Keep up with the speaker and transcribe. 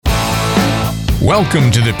Welcome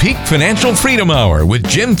to the Peak Financial Freedom Hour with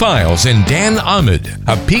Jim Files and Dan Ahmed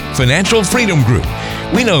of Peak Financial Freedom Group.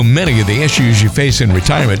 We know many of the issues you face in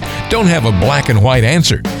retirement don't have a black and white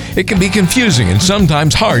answer. It can be confusing and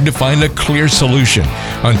sometimes hard to find a clear solution.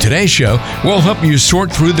 On today's show, we'll help you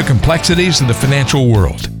sort through the complexities of the financial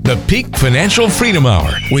world. The Peak Financial Freedom Hour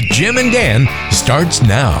with Jim and Dan starts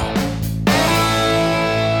now.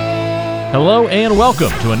 Hello and welcome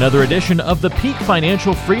to another edition of the Peak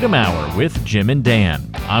Financial Freedom Hour with Jim and Dan.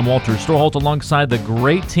 I'm Walter Storholt alongside the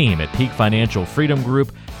great team at Peak Financial Freedom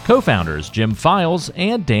Group, co-founders Jim Files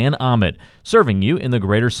and Dan Ahmed, serving you in the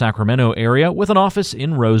greater Sacramento area with an office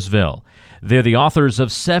in Roseville. They're the authors of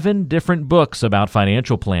 7 different books about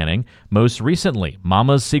financial planning, most recently,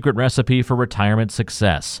 Mama's Secret Recipe for Retirement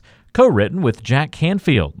Success, co-written with Jack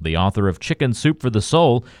Canfield, the author of Chicken Soup for the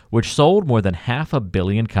Soul, which sold more than 500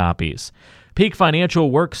 million copies. Peak Financial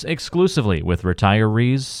works exclusively with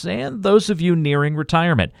retirees and those of you nearing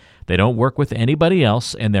retirement. They don't work with anybody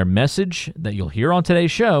else, and their message that you'll hear on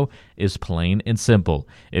today's show is plain and simple.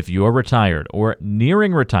 If you are retired or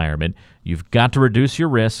nearing retirement, you've got to reduce your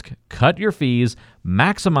risk, cut your fees,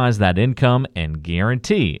 maximize that income, and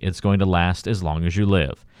guarantee it's going to last as long as you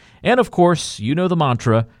live. And of course, you know the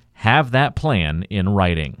mantra, have that plan in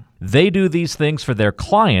writing. They do these things for their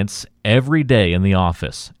clients every day in the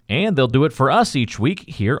office, and they'll do it for us each week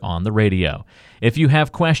here on the radio. If you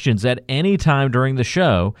have questions at any time during the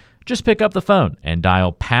show, just pick up the phone and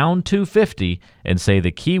dial pound 250 and say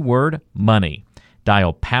the keyword money.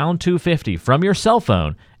 Dial pound 250 from your cell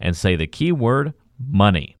phone and say the keyword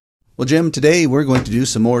money. Well, Jim, today we're going to do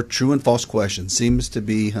some more true and false questions. Seems to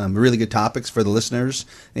be really good topics for the listeners,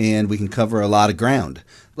 and we can cover a lot of ground.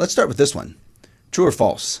 Let's start with this one. True or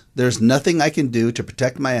false? There's nothing I can do to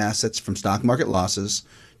protect my assets from stock market losses,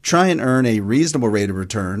 try and earn a reasonable rate of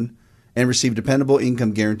return, and receive dependable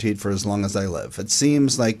income guaranteed for as long as I live. It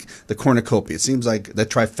seems like the cornucopia. It seems like the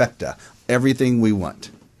trifecta, everything we want.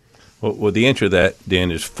 Well, the answer to that, Dan,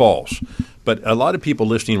 is false. But a lot of people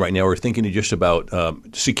listening right now are thinking just about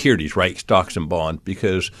securities, right, stocks and bonds,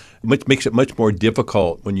 because it makes it much more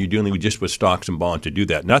difficult when you're dealing with stocks and bonds to do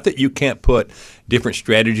that. Not that you can't put different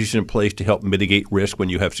strategies in place to help mitigate risk when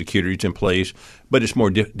you have securities in place, but it's more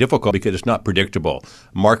difficult because it's not predictable.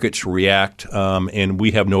 Markets react, and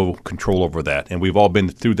we have no control over that. And we've all been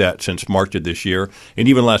through that since March of this year. And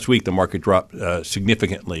even last week, the market dropped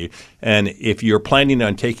significantly. And if you're planning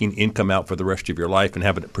on taking income out for the rest of your life and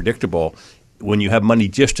having it predictable, when you have money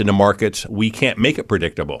just in the markets, we can't make it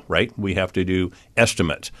predictable, right? We have to do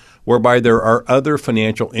estimates, whereby there are other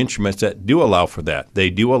financial instruments that do allow for that.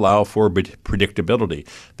 They do allow for predictability.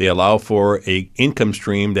 They allow for a income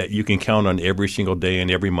stream that you can count on every single day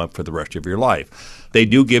and every month for the rest of your life. They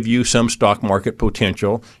do give you some stock market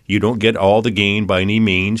potential. You don't get all the gain by any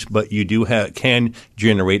means, but you can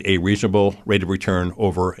generate a reasonable rate of return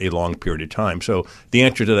over a long period of time. So the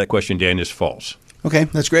answer to that question, Dan, is false. Okay,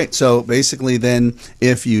 that's great. So basically then,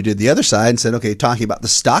 if you did the other side and said, okay, talking about the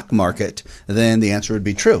stock market, then the answer would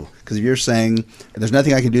be true. Because if you're saying there's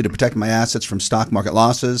nothing I can do to protect my assets from stock market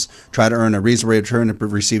losses, try to earn a reasonable rate of return and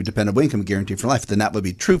receive dependable income guaranteed for life, then that would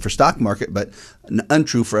be true for stock market, but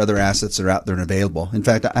untrue for other assets that are out there and available. In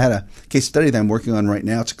fact, I had a case study that I'm working on right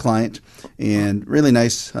now. It's a client and really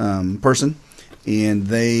nice person. And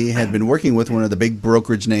they had been working with one of the big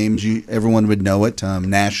brokerage names, everyone would know it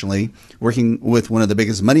nationally, working with one of the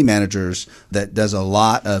biggest money managers that does a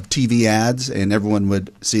lot of TV ads, and everyone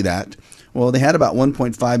would see that. Well, they had about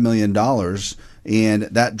 $1.5 million, and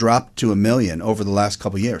that dropped to $1 million over the last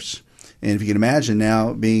couple of years. And if you can imagine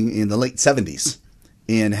now being in the late 70s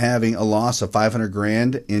and having a loss of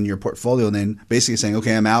 $500,000 in your portfolio, and then basically saying,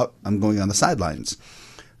 okay, I'm out, I'm going on the sidelines.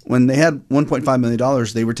 When they had $1.5 million,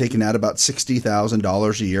 they were taking out about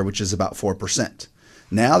 $60,000 a year, which is about 4%.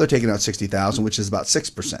 Now they're taking out $60,000, which is about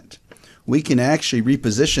 6%. We can actually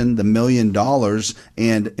reposition the $1 million,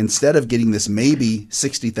 and instead of getting this maybe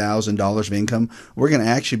 $60,000 of income, we're going to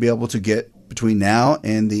actually be able to get between now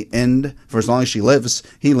and the end, for as long as he lives,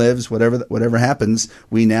 whatever happens,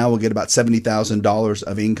 we now will get about $70,000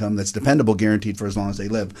 of income that's dependable, guaranteed for as long as they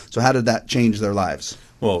live. So how did that change their lives?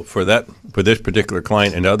 Well, for this particular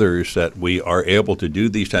client and others that we are able to do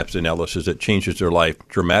these types of analysis, it changes their life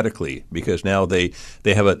dramatically because now they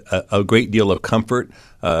have a great deal of comfort.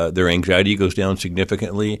 Their anxiety goes down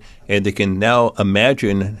significantly, and they can now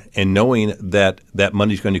imagine and knowing that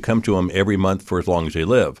money is going to come to them every month for as long as they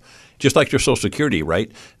live. Just like their Social Security,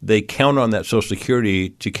 right? They count on that Social Security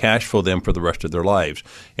to cash flow them for the rest of their lives.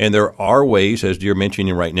 And there are ways, as you're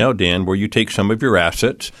mentioning right now, Dan, where you take some of your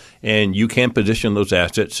assets and you can position those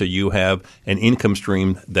assets so you have an income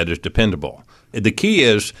stream that is dependable. The key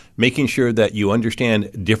is making sure that you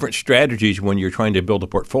understand different strategies when you're trying to build a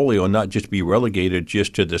portfolio and not just be relegated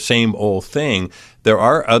just to the same old thing. There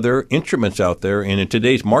are other instruments out there, and in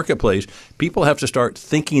today's marketplace, people have to start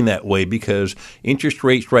thinking that way because interest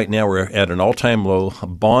rates right now are at an all-time low.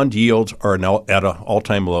 Bond yields are at an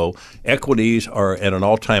all-time low. Equities are at an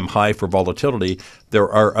all-time high for volatility. There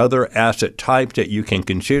are other asset types that you can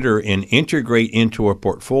consider and integrate into a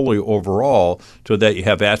portfolio overall so that you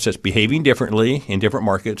have assets behaving differently in different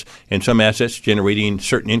markets and some assets generating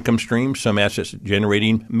certain income streams, some assets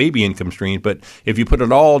generating maybe income streams. But if you put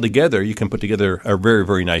it all together, you can put together a very,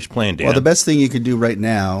 very nice plan, Dan. Well, the best thing you can do right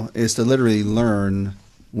now is to literally learn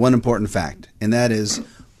one important fact, and that is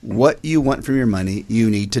what you want from your money, you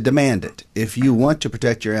need to demand it. If you want to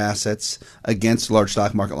protect your assets against large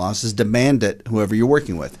stock market losses, demand it, whoever you're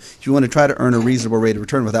working with. If you want to try to earn a reasonable rate of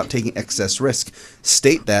return without taking excess risk,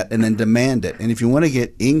 state that and then demand it. And if you want to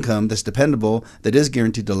get income that's dependable, that is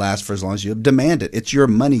guaranteed to last for as long as you have, demand it. It's your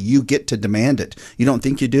money. You get to demand it. You don't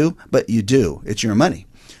think you do, but you do. It's your money.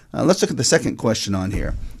 Let's look at the second question on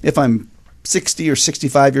here. If I'm 60 or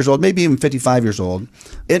 65 years old, maybe even 55 years old,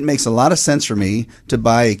 it makes a lot of sense for me to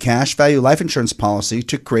buy a cash value life insurance policy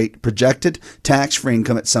to create projected tax-free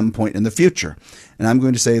income at some point in the future. And I'm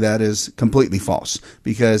going to say that is completely false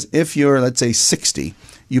because if you're, let's say, 60,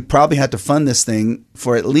 you probably have to fund this thing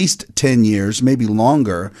for at least 10 years, maybe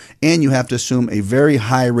longer, and you have to assume a very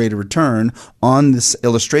high rate of return on this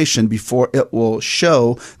illustration before it will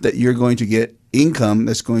show that you're going to get income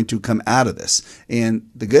that's going to come out of this. And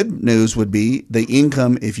the good news would be the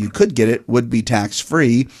income, if you could get it, would be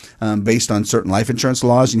tax-free based on certain life insurance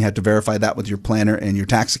laws, and you have to verify that with your planner and your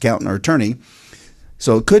tax accountant or attorney.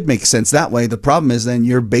 So it could make sense that way. The problem is then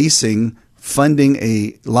you're basing funding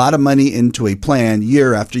a lot of money into a plan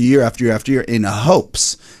year after year after year after year in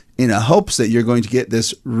hopes that you're going to get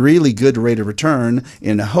this really good rate of return,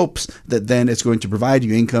 in hopes that then it's going to provide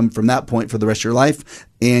you income from that point for the rest of your life,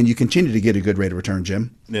 and you continue to get a good rate of return,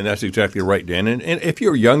 Jim. And that's exactly right, Dan. And if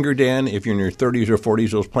you're younger, Dan, if you're in your 30s or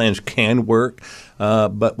 40s, those plans can work.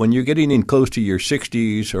 But when you're getting in close to your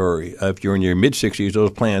 60s or if you're in your mid-60s,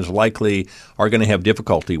 those plans likely are going to have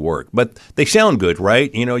difficulty work. But they sound good,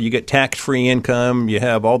 right? You know, you get tax-free income, you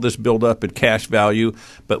have all this build-up in cash value.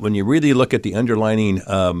 But when you really look at the underlying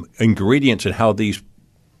ingredients and how these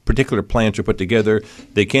particular plans are put together,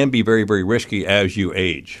 they can be very, very risky as you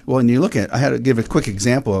age. Well, and you look at, I had to give a quick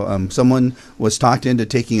example. Someone was talked into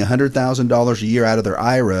taking $100,000 a year out of their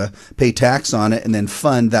IRA, pay tax on it, and then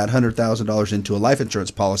fund that $100,000 into a life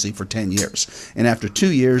insurance policy for 10 years. And after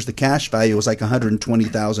 2 years, the cash value was like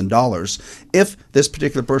 $120,000. If this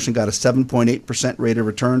particular person got a 7.8% rate of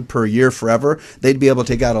return per year forever, they'd be able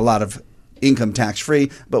to take out a lot of income tax-free,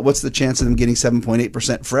 but what's the chance of them getting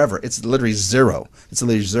 7.8% forever? It's literally zero. It's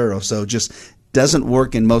literally zero. So just doesn't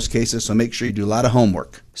work in most cases, so make sure you do a lot of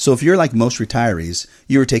homework. So if you're like most retirees,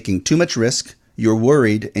 you're taking too much risk, you're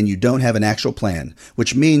worried, and you don't have an actual plan,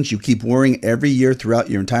 which means you keep worrying every year throughout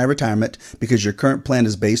your entire retirement because your current plan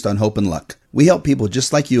is based on hope and luck. We help people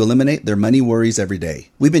just like you eliminate their money worries every day.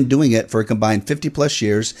 We've been doing it for a combined 50 plus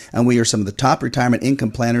years, and we are some of the top retirement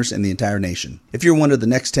income planners in the entire nation. If you're one of the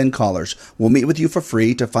next 10 callers, we'll meet with you for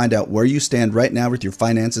free to find out where you stand right now with your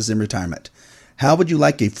finances in retirement. How would you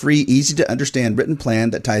like a free, easy-to-understand written plan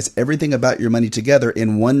that ties everything about your money together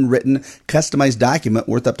in one written, customized document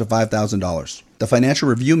worth up to $5,000? The financial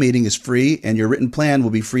review meeting is free, and your written plan will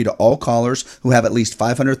be free to all callers who have at least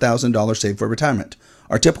 $500,000 saved for retirement.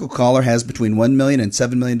 Our typical caller has between $1 million and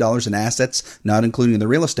 $7 million in assets, not including the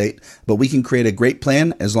real estate, but we can create a great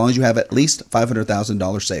plan as long as you have at least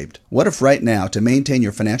 $500,000 saved. What if right now, to maintain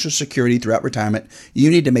your financial security throughout retirement, you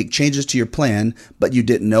need to make changes to your plan, but you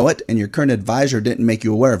didn't know it and your current advisor didn't make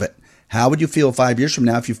you aware of it? How would you feel 5 years from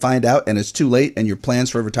now if you find out and it's too late and your plans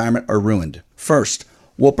for retirement are ruined? First,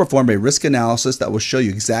 we'll perform a risk analysis that will show you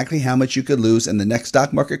exactly how much you could lose in the next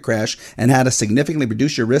stock market crash and how to significantly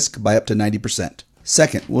reduce your risk by up to 90%.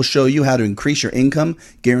 Second, we'll show you how to increase your income,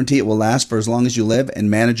 guarantee it will last for as long as you live,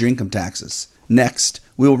 and manage your income taxes. Next,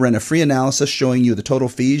 we will run a free analysis showing you the total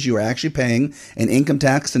fees you are actually paying, an income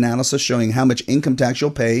tax analysis showing how much income tax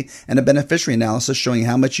you'll pay, and a beneficiary analysis showing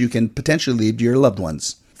how much you can potentially leave to your loved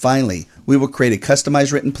ones. Finally, we will create a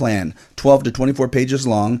customized written plan, 12 to 24 pages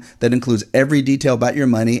long, that includes every detail about your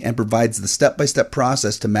money and provides the step-by-step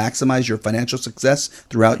process to maximize your financial success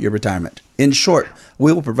throughout your retirement. In short,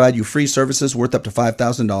 we will provide you free services worth up to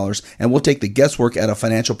 $5,000, and we'll take the guesswork out of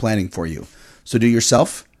financial planning for you. So do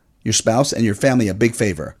yourself, your spouse, and your family a big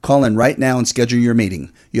favor. Call in right now and schedule your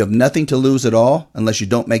meeting. You have nothing to lose at all unless you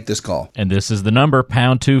don't make this call. And this is the number,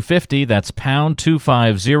 pound 250. That's pound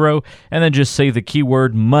 250, and then just say the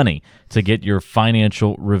keyword money. to get your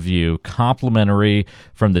financial review complimentary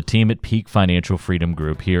from the team at Peak Financial Freedom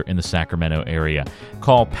Group here in the Sacramento area.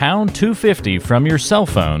 Call pound 250 from your cell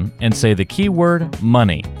phone and say the keyword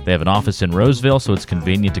money. They have an office in Roseville, so it's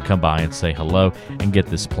convenient to come by and say hello and get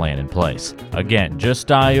this plan in place. Again, just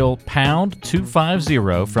dial pound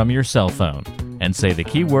 250 from your cell phone and say the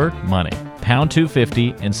keyword money. Pound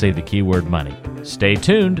 250 and say the keyword money. Stay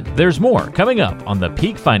tuned. There's more coming up on the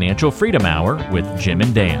Peak Financial Freedom Hour with Jim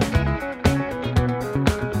and Dan.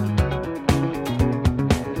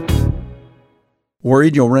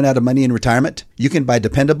 Worried you'll run out of money in retirement? You can buy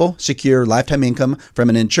dependable, secure, lifetime income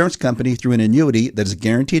from an insurance company through an annuity that is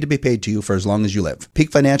guaranteed to be paid to you for as long as you live.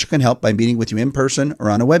 Peak Financial can help by meeting with you in person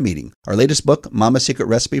or on a web meeting. Our latest book, Mama's Secret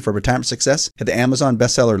Recipe for Retirement Success, hit the Amazon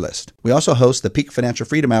bestseller list. We also host the Peak Financial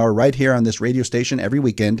Freedom Hour right here on this radio station every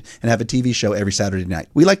weekend and have a TV show every Saturday night.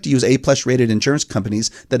 We like to use A-plus rated insurance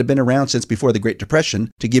companies that have been around since before the Great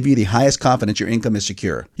Depression to give you the highest confidence your income is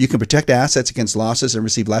secure. You can protect assets against losses and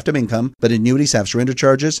receive lifetime income, but annuities have surrender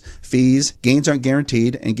charges, fees, gains aren't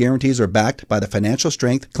guaranteed, and guarantees are backed by the financial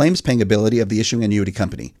strength, claims-paying ability of the issuing annuity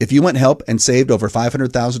company. If you want help and saved over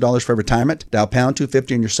 $500,000 for retirement, dial pound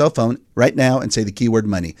 250 on your cell phone right now and say the keyword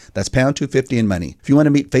money. That's pound 250 and money. If you want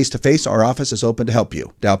to meet face-to-face, our office is open to help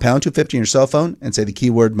you. Dial pound 250 on your cell phone and say the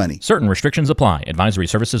keyword money. Certain restrictions apply. Advisory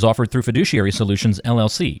services offered through Fiduciary Solutions,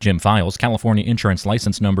 LLC. Jim Files, California Insurance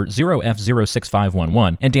License Number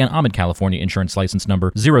 0F06511, and Dan Ahmed, California Insurance License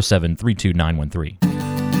Number 0732913.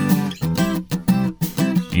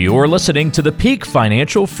 You're listening to the Peak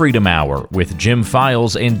Financial Freedom Hour with Jim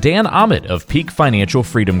Files and Dan Ahmed of Peak Financial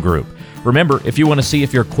Freedom Group. Remember, if you want to see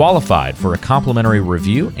if you're qualified for a complimentary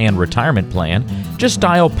review and retirement plan, just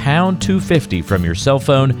dial pound 250 from your cell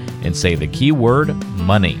phone and say the keyword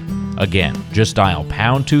money. Again, just dial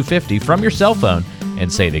pound 250 from your cell phone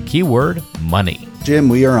and say the keyword money. Jim,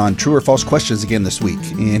 we are on true or false questions again this week,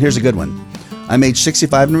 and here's a good one. I'm age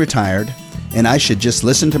 65 and retired, and I should just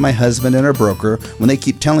listen to my husband and our broker when they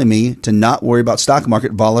keep telling me to not worry about stock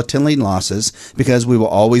market volatility and losses because we will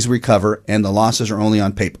always recover and the losses are only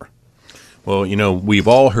on paper. Well, we've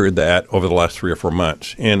all heard that over the last 3 or 4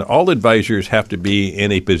 months. And all advisors have to be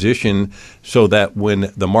in a position so that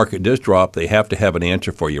when the market does drop, they have to have an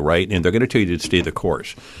answer for you, right? And they're going to tell you to stay the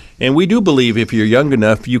course. And we do believe if you're young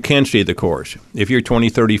enough, you can stay the course. If you're 20,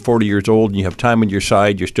 30, 40 years old and you have time on your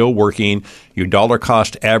side, you're still working, your dollar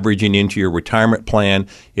cost averaging into your retirement plan,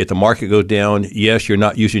 if the market goes down, yes, you're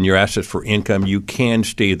not using your assets for income, you can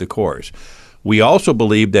stay the course. We also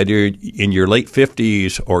believe that you're in your late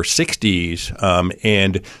 50s or 60s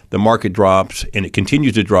and the market drops and it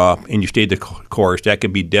continues to drop and you stay the course, that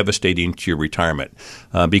can be devastating to your retirement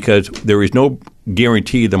because there is no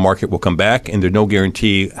guarantee the market will come back and there's no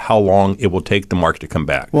guarantee how long it will take the market to come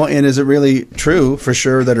back. Well, and is it really true for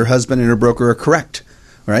sure that her husband and her broker are correct?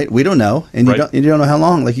 Right? We don't know. And you don't know how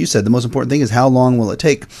long. Like you said, the most important thing is how long will it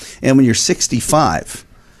take? And when you're 65,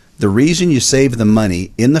 the reason you saved the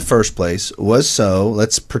money in the first place was so,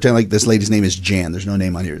 let's pretend like this lady's name is Jan. There's no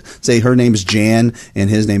name on here. Say her name is Jan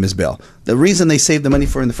and his name is Bill. The reason they saved the money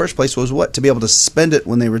for in the first place was what? To be able to spend it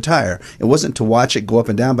when they retire. It wasn't to watch it go up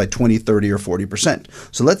and down by 20, 30, or 40%.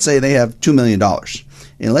 So let's say they have $2 million.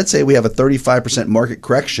 And let's say we have a 35% market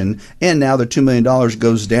correction, and now their $2 million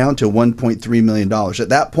goes down to $1.3 million. At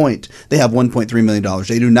that point, they have $1.3 million.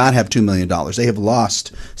 They do not have $2 million. They have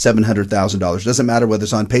lost $700,000. Doesn't matter whether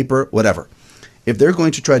it's on paper, whatever. If they're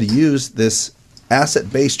going to try to use this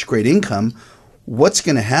asset base to create income, what's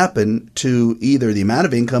going to happen to either the amount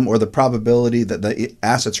of income or the probability that the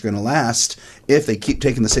assets are going to last if they keep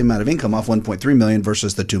taking the same amount of income off $1.3 million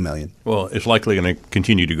versus the $2 million? Well, it's likely going to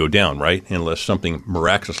continue to go down, right? Unless something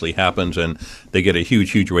miraculously happens and they get a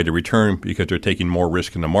huge rate of return because they're taking more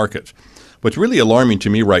risk in the markets. What's really alarming to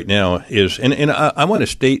me right now is, and I want to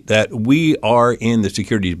state that we are in the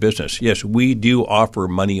securities business. Yes, we do offer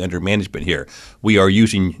money under management here. We are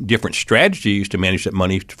using different strategies to manage that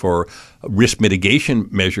money for risk mitigation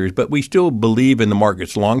measures, but we still believe in the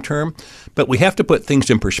markets long term. But we have to put things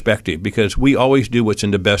in perspective because we always do what's in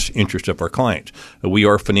the best interest of our clients. We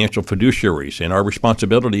are financial fiduciaries, and our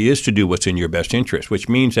responsibility is to do what's in your best interest, which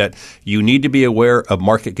means that you need to be aware of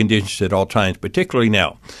market conditions at all times, particularly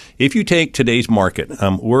now. If you take today's market,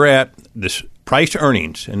 we're at this price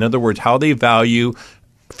earnings. In other words, how they value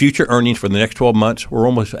future earnings for the next 12 months. We're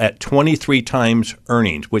almost at 23 times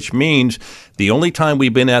earnings, which means the only time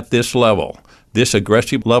we've been at this level, this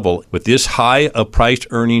aggressive level with this high of price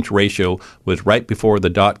earnings ratio was right before the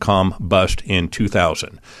dot-com bust in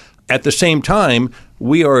 2000. at the same time,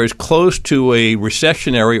 we are as close to a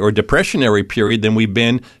recessionary or depressionary period than we've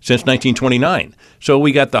been since 1929. So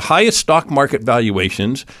we got the highest stock market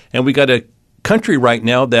valuations, and we got a country right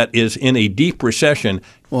now that is in a deep recession.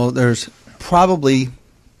 Well, there's probably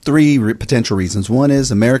three potential reasons. One is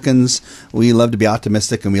Americans, we love to be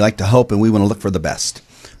optimistic and we like to hope and we want to look for the best.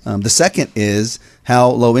 The second is how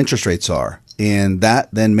low interest rates are. And that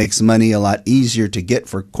then makes money a lot easier to get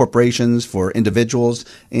for corporations, for individuals,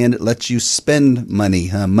 and it lets you spend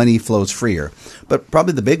money. Money flows freer. But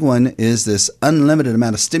probably the big one is this unlimited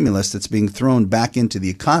amount of stimulus that's being thrown back into the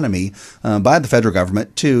economy by the federal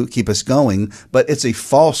government to keep us going. But it's a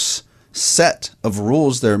false set of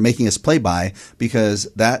rules they're making us play by,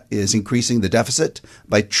 because that is increasing the deficit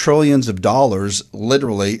by trillions of dollars,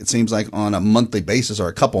 literally, it seems like on a monthly basis or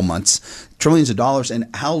a couple months, trillions of dollars.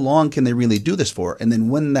 And how long can they really do this for? And then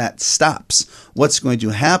when that stops, what's going to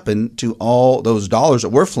happen to all those dollars that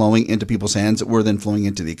were flowing into people's hands that were then flowing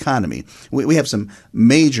into the economy? We have some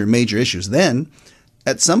major issues. Then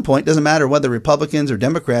at some point, doesn't matter whether Republicans or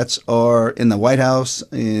Democrats are in the White House,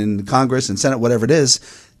 in Congress, and Senate, whatever it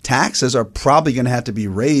is, taxes are probably going to have to be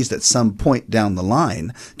raised at some point down the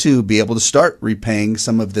line to be able to start repaying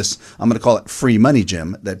some of this, I'm going to call it free money,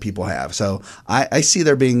 Jim, that people have. So I see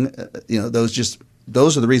there being,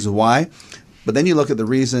 those are the reasons why. But then you look at the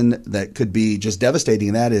reason that could be just devastating,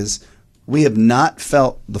 and that is we have not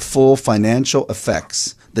felt the full financial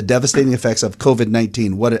effects, the devastating effects of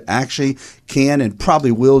COVID-19, what it actually can and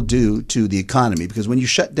probably will do to the economy. Because when you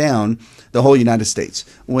shut down the whole United States,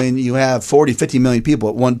 when you have 40, 50 million people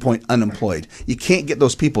at one point unemployed, you can't get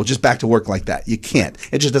those people just back to work like that. You can't.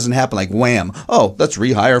 It just doesn't happen like wham. Oh, let's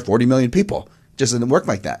rehire 40 million people. It just doesn't work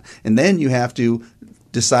like that. And then you have to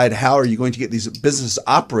decide how are you going to get these businesses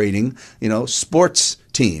operating, sports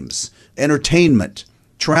teams, entertainment,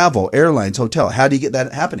 travel, airlines, hotel. How do you get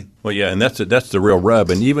that happening? Well, yeah, and that's the real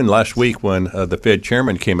rub. And even last week when the Fed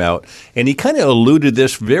chairman came out, and he kind of alluded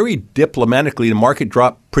this very diplomatically, the market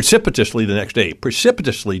dropped precipitously the next day,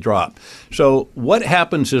 precipitously dropped. So what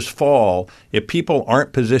happens this fall if people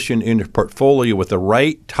aren't positioned in their portfolio with the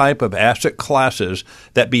right type of asset classes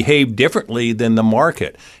that behave differently than the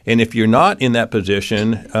market? And if you're not in that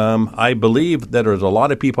position, I believe that there's a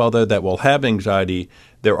lot of people out there that will have anxiety.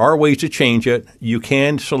 There are ways to change it. You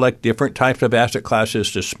can select different types of asset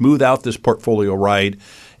classes to smooth out this portfolio ride.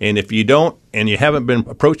 And if you don't, and you haven't been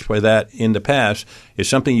approached by that in the past, it's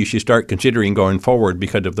something you should start considering going forward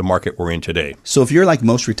because of the market we're in today. So if you're like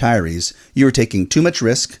most retirees, you're taking too much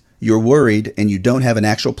risk, you're worried, and you don't have an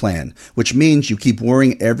actual plan, which means you keep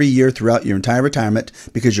worrying every year throughout your entire retirement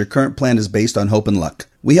because your current plan is based on hope and luck.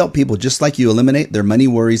 We help people just like you eliminate their money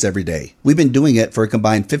worries every day. We've been doing it for a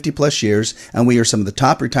combined 50 plus years, and we are some of the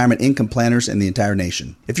top retirement income planners in the entire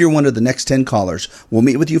nation. If you're one of the next 10 callers, we'll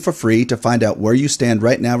meet with you for free to find out where you stand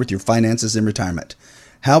right now with your finances in retirement.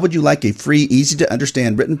 How would you like a free,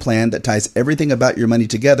 easy-to-understand written plan that ties everything about your money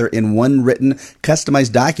together in one written,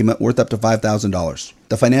 customized document worth up to $5,000?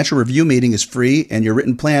 The financial review meeting is free, and your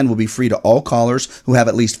written plan will be free to all callers who have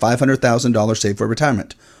at least $500,000 saved for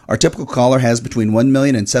retirement. Our typical caller has between $1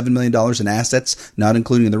 million and $7 million in assets, not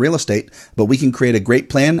including the real estate, but we can create a great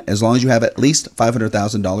plan as long as you have at least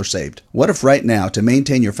 $500,000 saved. What if right now, to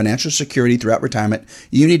maintain your financial security throughout retirement,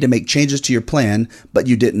 you need to make changes to your plan, but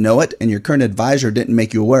you didn't know it and your current advisor didn't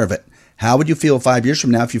make you aware of it? How would you feel 5 years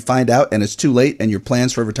from now if you find out and it's too late and your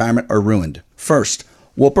plans for retirement are ruined? First,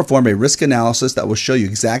 we'll perform a risk analysis that will show you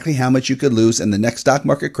exactly how much you could lose in the next stock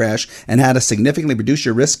market crash and how to significantly reduce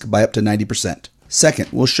your risk by up to 90%. Second,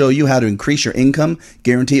 we'll show you how to increase your income,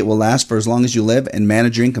 guarantee it will last for as long as you live, and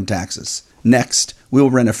manage your income taxes. Next, we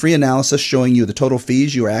will run a free analysis showing you the total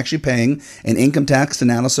fees you are actually paying, an income tax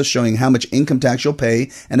analysis showing how much income tax you'll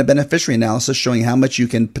pay, and a beneficiary analysis showing how much you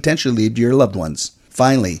can potentially leave to your loved ones.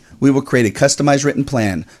 Finally, we will create a customized written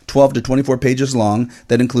plan, 12 to 24 pages long,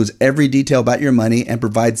 that includes every detail about your money and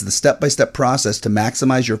provides the step-by-step process to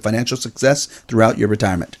maximize your financial success throughout your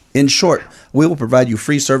retirement. In short, we will provide you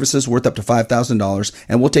free services worth up to $5,000,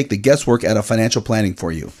 and we'll take the guesswork out of financial planning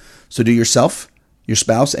for you. So do yourself, your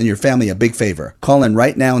spouse, and your family a big favor. Call in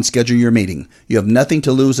right now and schedule your meeting. You have nothing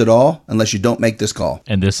to lose at all unless you don't make this call.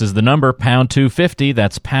 And this is the number, pound 250.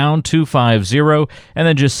 That's pound 250. And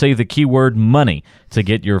then just say the keyword money to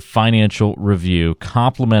get your financial review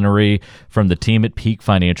complimentary from the team at Peak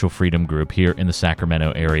Financial Freedom Group here in the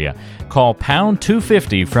Sacramento area. Call pound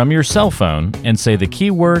 250 from your cell phone and say the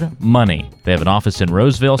keyword money. They have an office in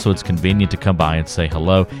Roseville, so it's convenient to come by and say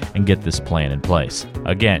hello and get this plan in place.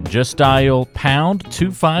 Again, just dial pound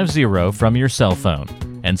 250 from your cell phone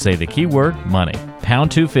and say the keyword money.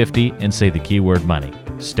 Pound 250 and say the keyword money.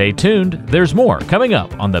 Stay tuned. There's more coming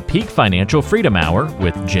up on the Peak Financial Freedom Hour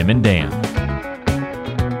with Jim and Dan.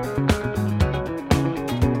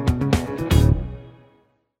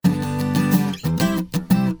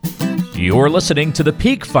 You're listening to the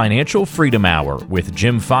Peak Financial Freedom Hour with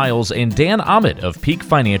Jim Files and Dan Ahmed of Peak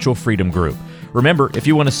Financial Freedom Group. Remember, if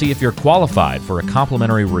you want to see if you're qualified for a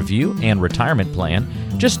complimentary review and retirement plan,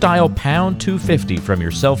 just dial pound 250 from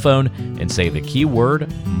your cell phone and say the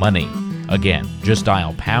keyword money. Again, just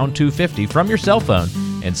dial pound 250 from your cell phone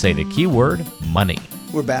and say the keyword money.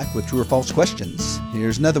 We're back with true or false questions.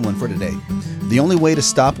 Here's another one for today. The only way to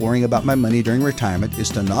stop worrying about my money during retirement is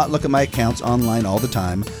to not look at my accounts online all the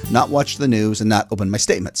time, not watch the news, and not open my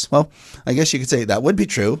statements. Well, I guess you could say that would be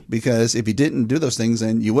true, because if you didn't do those things,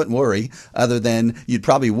 then you wouldn't worry, other than you'd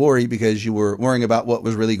probably worry because you were worrying about what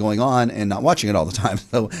was really going on and not watching it all the time.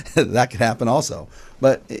 So that could happen also.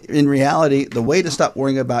 But in reality, the way to stop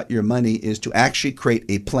worrying about your money is to actually create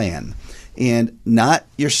a plan. And not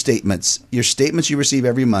your statements. Your statements you receive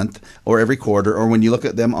every month or every quarter, or when you look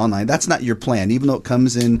at them online, that's not your plan. Even though it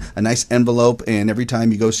comes in a nice envelope, and every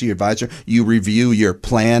time you go see your advisor, you review your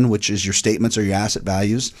plan, which is your statements or your asset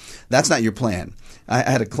values. That's not your plan. I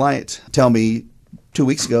had a client tell me 2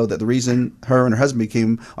 weeks ago that the reason her and her husband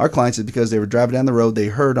became our clients is because they were driving down the road. They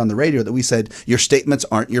heard on the radio that we said, your statements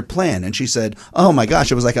aren't your plan. And she said, oh my gosh,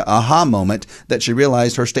 it was like an aha moment that she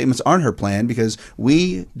realized her statements aren't her plan, because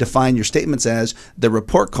we define your statements as the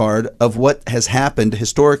report card of what has happened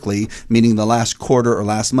historically, meaning the last quarter or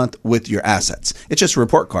last month with your assets. It's just a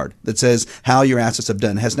report card that says how your assets have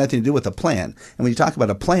done. It has nothing to do with a plan. And when you talk about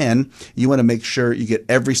a plan, you want to make sure you get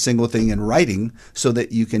every single thing in writing so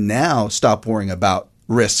that you can now stop worrying about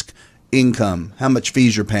risk, income, how much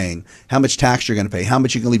fees you're paying, how much tax you're going to pay, how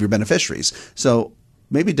much you can leave your beneficiaries. So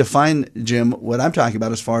maybe define, Jim, what I'm talking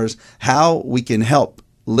about as far as how we can help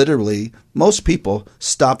literally most people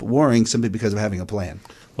stop worrying simply because of having a plan.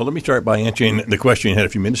 Well, let me start by answering the question you had a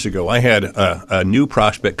few minutes ago. I had a new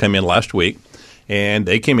prospect come in last week, and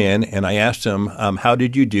they came in, and I asked them, how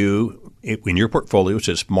did you do in your portfolio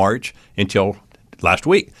since March until last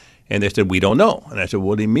week? And they said, we don't know. And I said,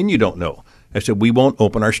 what do you mean you don't know? I said, we won't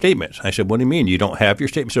open our statements. I said, what do you mean? You don't have your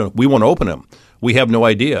statements? So we won't open them. We have no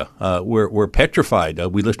idea. We're petrified.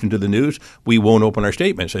 We listen to the news. We won't open our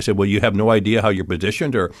statements. I said, well, you have no idea how you're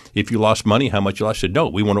positioned, or if you lost money, how much you lost. I said, no,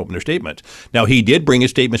 we won't open their statements. Now, he did bring his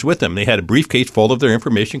statements with him. They had a briefcase full of their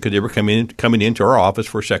information because they were coming into our office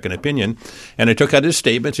for a second opinion. And I took out his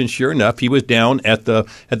statements, and sure enough, he was down at the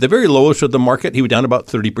very lowest of the market. He was down about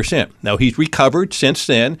 30%. Now, he's recovered since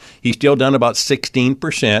then. He's still down about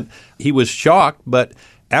 16%. He was shocked, but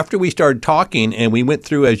after we started talking and we went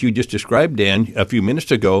through, as you just described, Dan, a few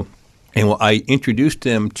minutes ago, and I introduced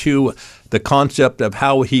him to the concept of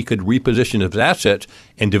how he could reposition his assets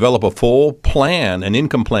and develop a full plan, an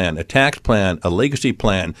income plan, a tax plan, a legacy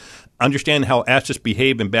plan, understand how assets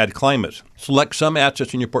behave in bad climates, select some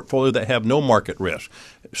assets in your portfolio that have no market risk,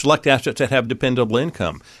 select assets that have dependable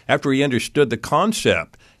income. After he understood the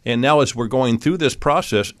concept, and now as we're going through this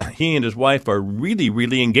process, he and his wife are really,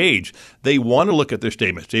 really engaged. They want to look at their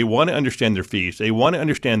statements. They want to understand their fees. They want to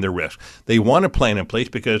understand their risk. They want a plan in place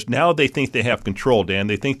because now they think they have control, Dan.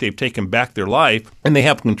 They think they've taken back their life and they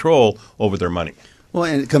have control over their money. Well,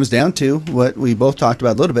 and it comes down to what we both talked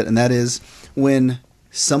about a little bit, and that is when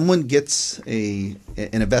someone gets an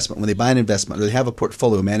investment, when they buy an investment or they have a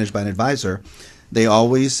portfolio managed by an advisor,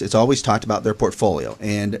 it's always talked about their portfolio,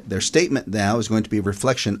 and their statement now is going to be a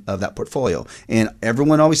reflection of that portfolio. And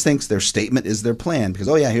everyone always thinks their statement is their plan because,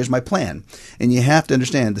 oh yeah, here's my plan. And you have to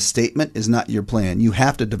understand the statement is not your plan. You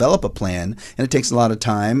have to develop a plan, and it takes a lot of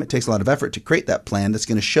time. It takes a lot of effort to create that plan that's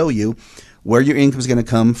going to show you where your income is going to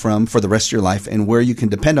come from for the rest of your life and where you can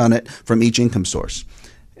depend on it from each income source.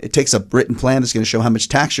 It takes a written plan that's going to show how much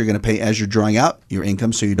tax you're going to pay as you're drawing out your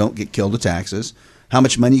income so you don't get killed with taxes, how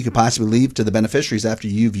much money you could possibly leave to the beneficiaries after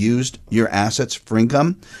you've used your assets for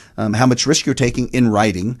income, how much risk you're taking in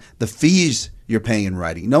writing, the fees you're paying in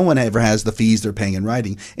writing. No one ever has the fees they're paying in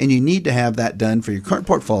writing, and you need to have that done for your current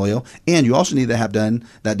portfolio, and you also need to have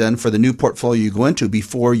that done for the new portfolio you go into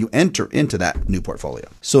before you enter into that new portfolio.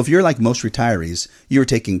 So if you're like most retirees, you're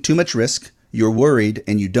taking too much risk, you're worried,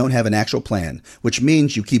 and you don't have an actual plan, which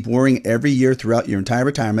means you keep worrying every year throughout your entire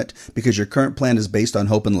retirement because your current plan is based on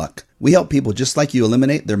hope and luck. We help people just like you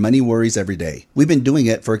eliminate their money worries every day. We've been doing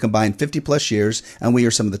it for a combined 50 plus years, and we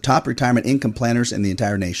are some of the top retirement income planners in the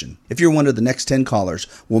entire nation. If you're one of the next 10 callers,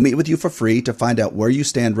 we'll meet with you for free to find out where you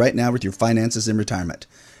stand right now with your finances in retirement.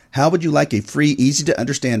 How would you like a free,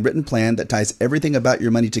 easy-to-understand written plan that ties everything about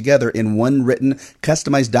your money together in one written,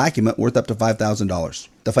 customized document worth up to $5,000?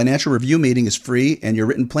 The financial review meeting is free, and your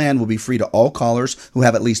written plan will be free to all callers who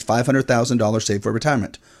have at least $500,000 saved for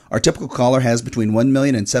retirement. Our typical caller has between $1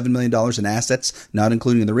 million and $7 million in assets, not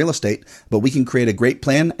including the real estate, but we can create a great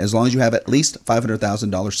plan as long as you have at least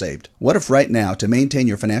 $500,000 saved. What if right now, to maintain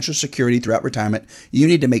your financial security throughout retirement, you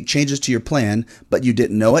need to make changes to your plan, but you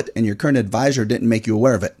didn't know it and your current advisor didn't make you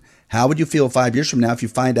aware of it? How would you feel 5 years from now if you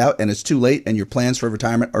find out and it's too late and your plans for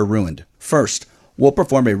retirement are ruined? First, we'll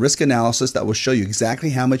perform a risk analysis that will show you exactly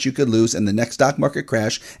how much you could lose in the next stock market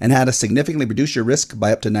crash and how to significantly reduce your risk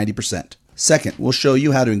by up to 90%. Second, we'll show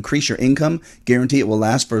you how to increase your income, guarantee it will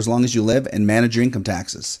last for as long as you live, and manage your income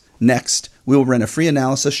taxes. Next, we will run a free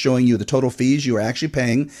analysis showing you the total fees you are actually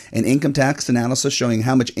paying, an income tax analysis showing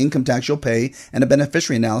how much income tax you'll pay, and a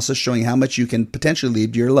beneficiary analysis showing how much you can potentially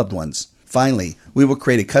leave to your loved ones. Finally, we will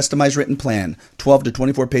create a customized written plan, 12 to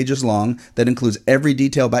 24 pages long, that includes every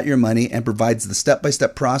detail about your money and provides the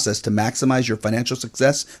step-by-step process to maximize your financial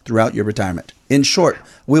success throughout your retirement. In short,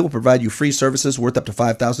 we will provide you free services worth up to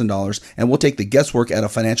 $5,000, and we'll take the guesswork out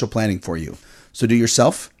of financial planning for you. So do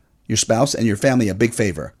yourself, your spouse, and your family a big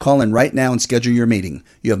favor. Call in right now and schedule your meeting.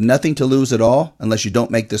 You have nothing to lose at all unless you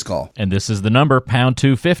don't make this call. And this is the number, pound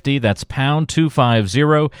 250. That's pound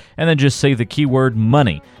 250. And then just say the keyword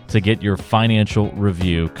money to get your financial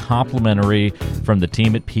review complimentary from the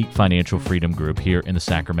team at Peak Financial Freedom Group here in the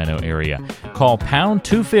Sacramento area. Call pound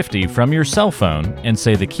 250 from your cell phone and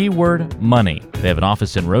say the keyword money. They have an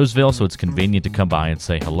office in Roseville, so it's convenient to come by and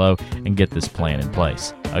say hello and get this plan in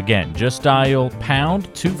place. Again, just dial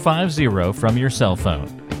pound 250 from your cell phone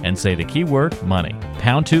and say the keyword money.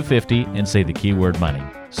 Pound 250 and say the keyword money.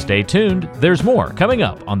 Stay tuned. There's more coming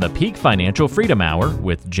up on the Peak Financial Freedom Hour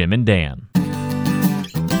with Jim and Dan.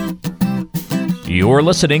 You're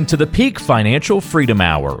listening to the Peak Financial Freedom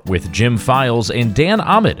Hour with Jim Files and Dan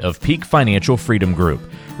Ahmed of Peak Financial Freedom Group.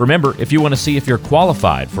 Remember, if you want to see if you're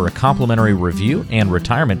qualified for a complimentary review and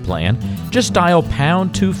retirement plan, just dial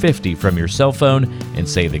pound 250 from your cell phone and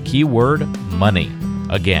say the keyword money.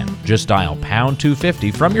 Again, just dial pound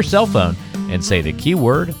 250 from your cell phone and say the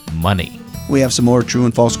keyword money. We have some more true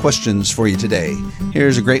and false questions for you today.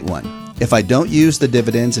 Here's a great one. If I don't use the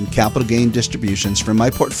dividends and capital gain distributions from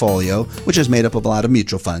my portfolio, which is made up of a lot of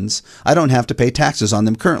mutual funds, I don't have to pay taxes on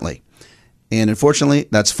them currently. And unfortunately,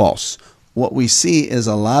 that's false. What we see is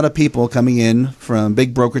a lot of people coming in from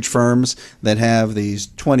big brokerage firms that have these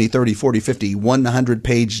 20, 30, 40, 50,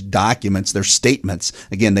 100-page documents. They're statements.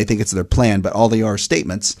 Again, they think it's their plan, but all they are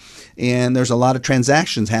statements. And there's a lot of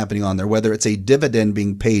transactions happening on there, whether it's a dividend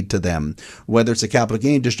being paid to them, whether it's a capital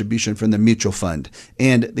gain distribution from the mutual fund.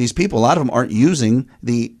 And these people, a lot of them aren't using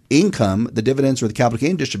the income, the dividends or the capital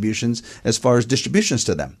gain distributions as far as distributions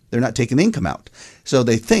to them. They're not taking the income out. So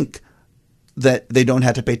they think that they don't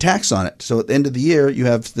have to pay tax on it. So at the end of the year, you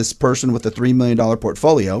have this person with a $3 million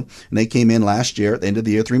portfolio, and they came in last year at the end of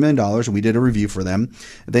the year, $3 million, and we did a review for them.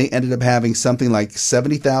 They ended up having something like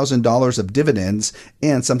 $70,000 of dividends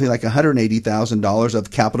and something like $180,000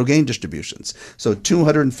 of capital gain distributions. So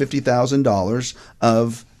 $250,000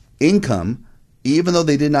 of income, even though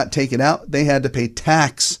they did not take it out, they had to pay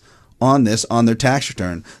tax on this on their tax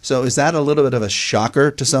return. So is that a little bit of a shocker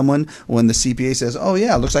to someone when the CPA says, oh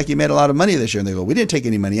yeah, it looks like you made a lot of money this year? And they go, we didn't take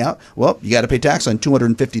any money out. Well, you got to pay tax on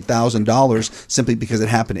 $250,000 simply because it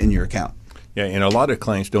happened in your account. Yeah, and a lot of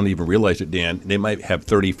clients don't even realize it, Dan. They might have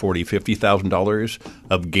 $30,000, $40,000, $50,000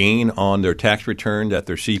 of gain on their tax return that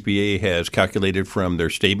their CPA has calculated from their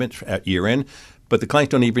statements at year end. But the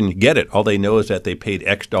clients don't even get it. All they know is that they paid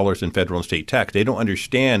X dollars in federal and state tax. They don't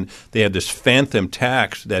understand they have this phantom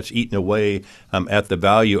tax that's eaten away at the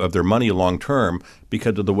value of their money long term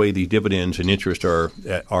because of the way the dividends and interest are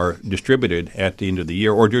distributed at the end of the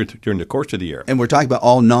year or during the course of the year. And we're talking about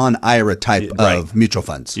all non-IRA type of mutual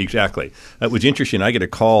funds. Exactly. It was interesting. I get a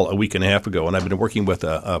call a week and a half ago, and I've been working with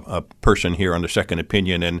a person here on the Second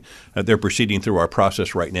Opinion, and they're proceeding through our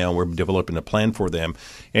process right now. We're developing a plan for them.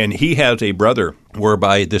 And he has a brother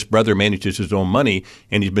whereby this brother manages his own money,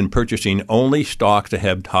 and he's been purchasing only stocks that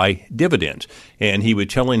have high dividends. And he was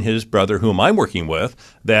telling his brother, whom I'm working with,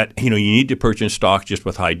 that you need to purchase stocks just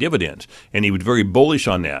with high dividends. And he was very bullish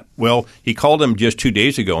on that. Well, he called him just 2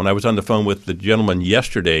 days ago, and I was on the phone with the gentleman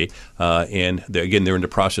yesterday, and again, they're in the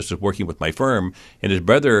process of working with my firm, and his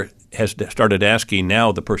brother has started asking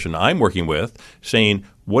now the person I'm working with, saying,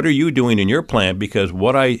 what are you doing in your plan? Because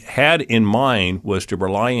what I had in mind was to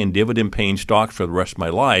rely on dividend-paying stocks for the rest of my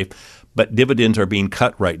life, but dividends are being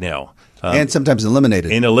cut right now. And sometimes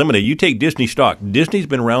eliminated. And eliminated. You take Disney stock. Disney's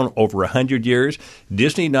been around over 100 years.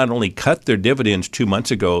 Disney not only cut their dividends 2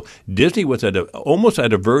 months ago, Disney was almost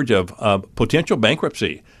at a verge of potential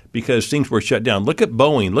bankruptcy because things were shut down. Look at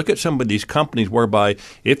Boeing. Look at some of these companies whereby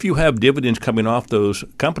if you have dividends coming off those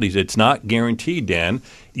companies, it's not guaranteed, Dan.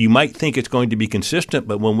 You might think it's going to be consistent,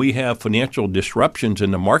 but when we have financial disruptions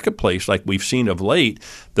in the marketplace like we've seen of late,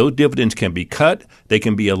 those dividends can be cut. They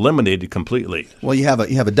can be eliminated completely. Well, you have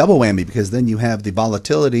a double whammy, because then you have the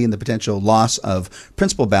volatility and the potential loss of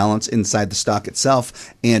principal balance inside the stock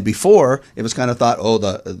itself. And before, it was kind of thought,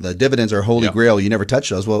 the dividends are holy grail. You never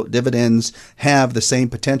touch those. Well, dividends have the same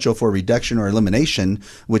potential for reduction or elimination,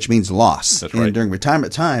 which means loss. That's right. And during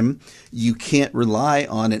retirement time, you can't rely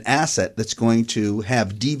on an asset that's going to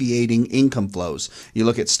have deviating income flows. You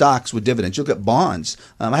look at stocks with dividends. You look at bonds.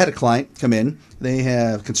 I had a client come in. They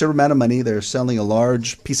have a considerable amount of money. They're selling a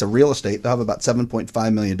large piece of real estate. They'll have about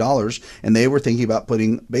 $7.5 million. And they were thinking about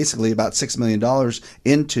putting basically about $6 million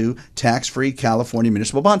into tax-free California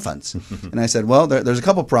municipal bond funds. And I said, well, there's a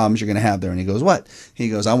couple problems you're going to have there. And he goes, what? He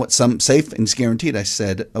goes, I want some safe and it's guaranteed. I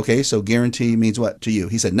said, okay, so guarantee means what to you?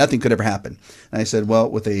 He said, nothing could ever happen. And I said, well,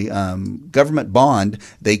 with a government bond,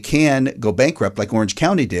 they can go bankrupt like Orange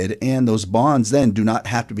County did, and those bonds then do not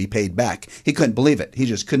have to be paid back. He couldn't believe it. He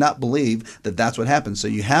just could not believe that that's what happened. So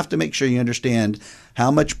you have to make sure you understand how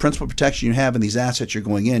much principal protection you have in these assets you're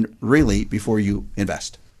going in really before you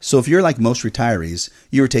invest. So if you're like most retirees,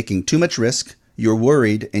 you're taking too much risk, you're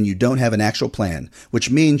worried, and you don't have an actual plan, which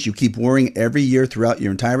means you keep worrying every year throughout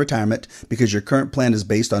your entire retirement because your current plan is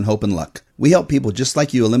based on hope and luck. We help people just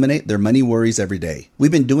like you eliminate their money worries every day. We've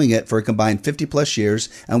been doing it for a combined 50 plus years,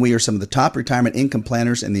 and we are some of the top retirement income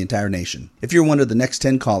planners in the entire nation. If you're one of the next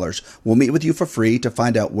 10 callers, we'll meet with you for free to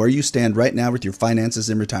find out where you stand right now with your finances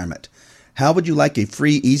in retirement. How would you like a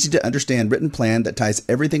free, easy-to-understand written plan that ties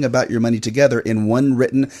everything about your money together in one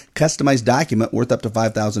written, customized document worth up to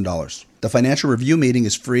 $5,000? The financial review meeting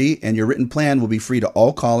is free, and your written plan will be free to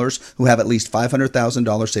all callers who have at least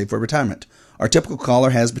 $500,000 saved for retirement. Our typical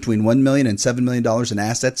caller has between $1 million and $7 million in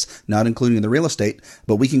assets, not including the real estate,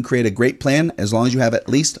 but we can create a great plan as long as you have at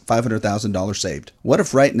least $500,000 saved. What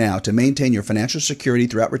if right now, to maintain your financial security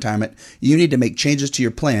throughout retirement, you need to make changes to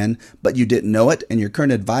your plan, but you didn't know it and your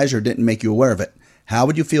current advisor didn't make you aware of it? How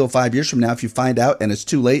would you feel 5 years from now if you find out and it's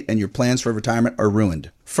too late and your plans for retirement are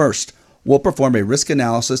ruined? First, we'll perform a risk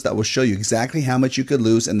analysis that will show you exactly how much you could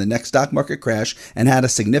lose in the next stock market crash and how to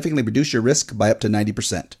significantly reduce your risk by up to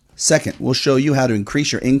 90%. Second, we'll show you how to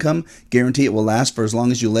increase your income, guarantee it will last for as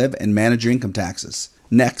long as you live, and manage your income taxes.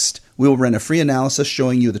 Next, we will run a free analysis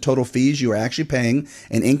showing you the total fees you are actually paying,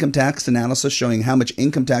 an income tax analysis showing how much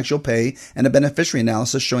income tax you'll pay, and a beneficiary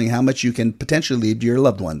analysis showing how much you can potentially leave to your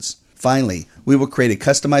loved ones. Finally, we will create a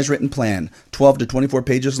customized written plan, 12 to 24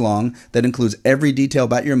 pages long, that includes every detail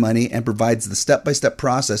about your money and provides the step-by-step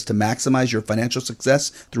process to maximize your financial success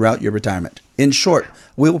throughout your retirement. In short,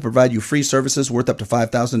 we will provide you free services worth up to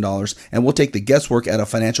 $5,000, and we'll take the guesswork out of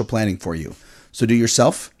financial planning for you. So do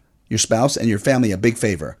yourself, your spouse, and your family a big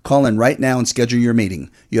favor. Call in right now and schedule your meeting.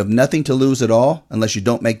 You have nothing to lose at all unless you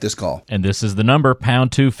don't make this call. And this is the number,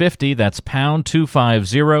 pound 250. That's pound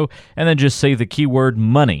 250. And then just say the keyword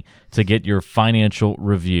money to get your financial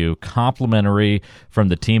review complimentary from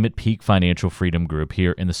the team at Peak Financial Freedom Group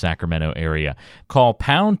here in the Sacramento area. Call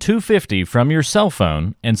pound 250 from your cell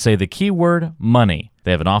phone and say the keyword money.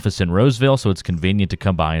 They have an office in Roseville, so it's convenient to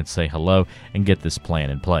come by and say hello and get this plan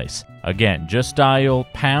in place. Again, just dial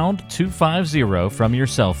pound 250 from your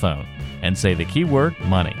cell phone and say the keyword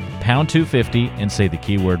money. Pound 250 and say the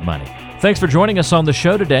keyword money. Thanks for joining us on the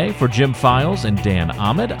show today. For Jim Files and Dan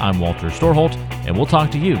Ahmed, I'm Walter Storholt, and we'll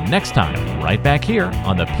talk to you next time right back here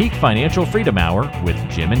on the Peak Financial Freedom Hour with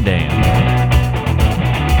Jim and Dan.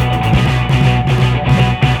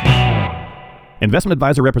 Investment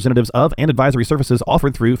advisor representatives of and advisory services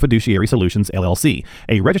offered through Fiduciary Solutions, LLC,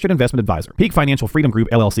 a registered investment advisor. Peak Financial Freedom Group,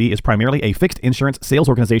 LLC is primarily a fixed insurance sales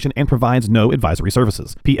organization and provides no advisory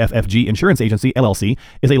services. PFFG Insurance Agency, LLC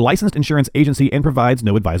is a licensed insurance agency and provides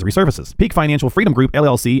no advisory services. Peak Financial Freedom Group,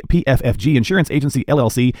 LLC, PFFG Insurance Agency,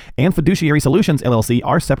 LLC, and Fiduciary Solutions, LLC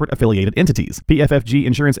are separate affiliated entities. PFFG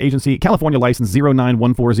Insurance Agency, California License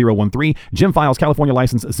 0914013, Jim Files, California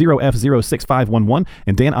License 0F06511,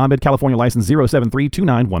 and Dan Ahmed, California License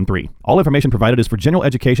 0732913. All information provided is for general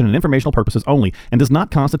education and informational purposes only and does not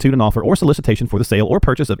constitute an offer or solicitation for the sale or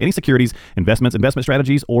purchase of any securities, investments, investment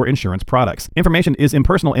strategies, or insurance products. Information is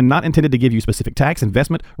impersonal and not intended to give you specific tax,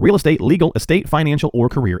 investment, real estate, legal, estate, financial, or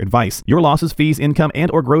career advice. Your losses, fees, income, and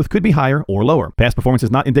or growth could be higher or lower. Past performance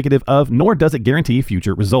is not indicative of, nor does it guarantee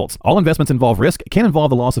future results. All investments involve risk, can involve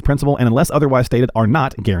the loss of principal, and unless otherwise stated, are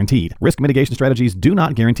not guaranteed. Risk mitigation strategies do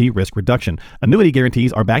not guarantee risk reduction. Annuity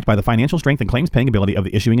guarantees are backed by the financial strength and claim claims-paying ability of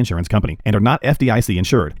the issuing insurance company and are not FDIC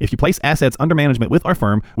insured. If you place assets under management with our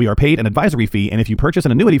firm, we are paid an advisory fee, and if you purchase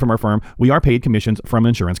an annuity from our firm, we are paid commissions from an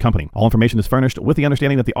insurance company. All information is furnished with the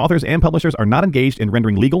understanding that the authors and publishers are not engaged in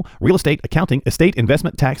rendering legal, real estate, accounting, estate,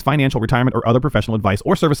 investment, tax, financial, retirement, or other professional advice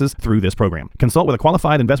or services through this program. Consult with a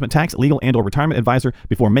qualified investment, tax, legal, and/or retirement advisor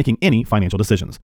before making any financial decisions.